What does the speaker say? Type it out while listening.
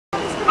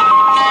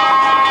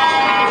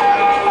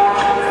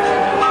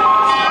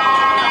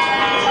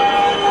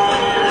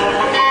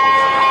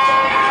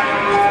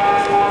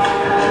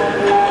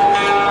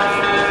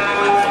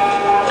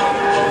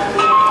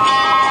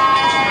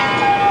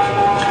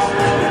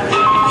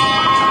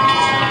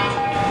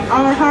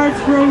hearts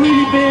grow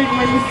really big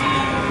when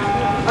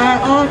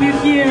all of you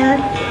here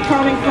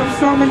coming from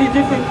so many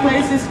different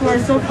places who are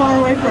so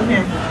far away from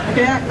him.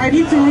 Okay, I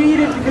need to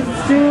read it because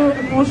it's too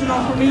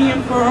emotional for me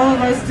and for all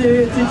of us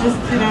to just,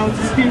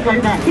 to speak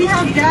like that.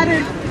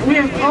 We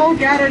have all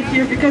gathered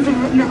here because of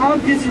an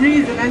obvious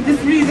reason, and this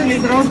reason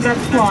is Rozbrat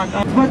Squad.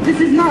 But this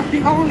is not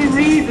the only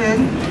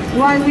reason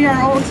why we are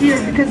all here,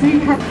 because we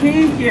have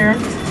came here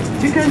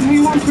because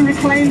we want to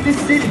reclaim this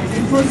city.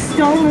 It was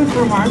stolen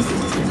from us,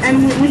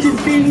 and which is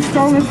being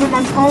stolen from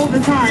us all the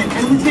time,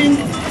 and we think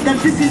that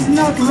this is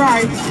not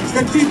right,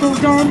 that people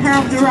don't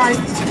have the right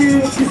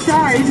to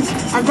decide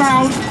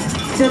about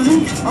the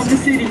look of the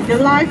city, the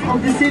life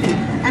of the city.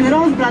 And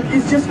Rozbrat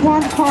is just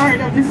one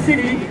part of the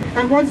city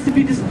that wants to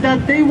be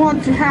that they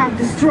want to have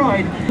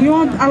destroyed. We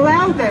won't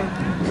allow them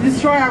to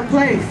destroy our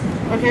place.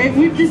 Okay,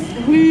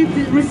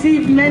 we've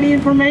received many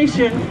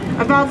information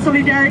about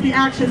solidarity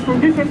actions from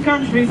different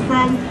countries,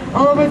 from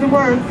all over the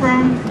world,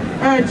 from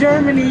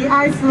Germany,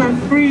 Iceland,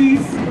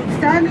 Greece.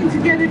 Standing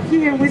together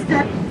here, we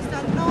stand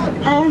not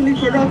only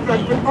for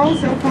Rozbrat, but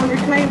also for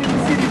reclaiming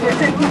the city, for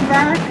taking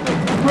back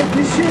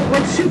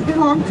what should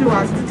belong to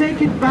us, to take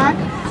it back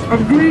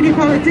of greedy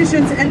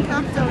politicians and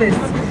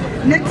capitalists.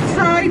 Next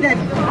Friday,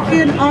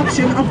 an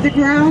auction of the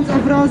grounds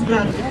of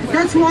Rozbrat.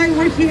 That's why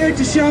we're here,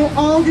 to show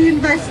all the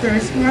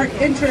investors who are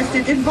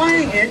interested in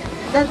buying it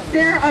that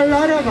there are a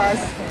lot of us.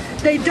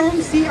 They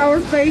don't see our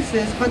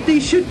faces, but they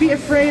should be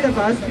afraid of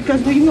us,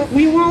 because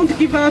we won't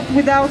give up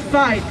without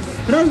fight.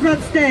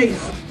 Rozbrat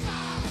stays.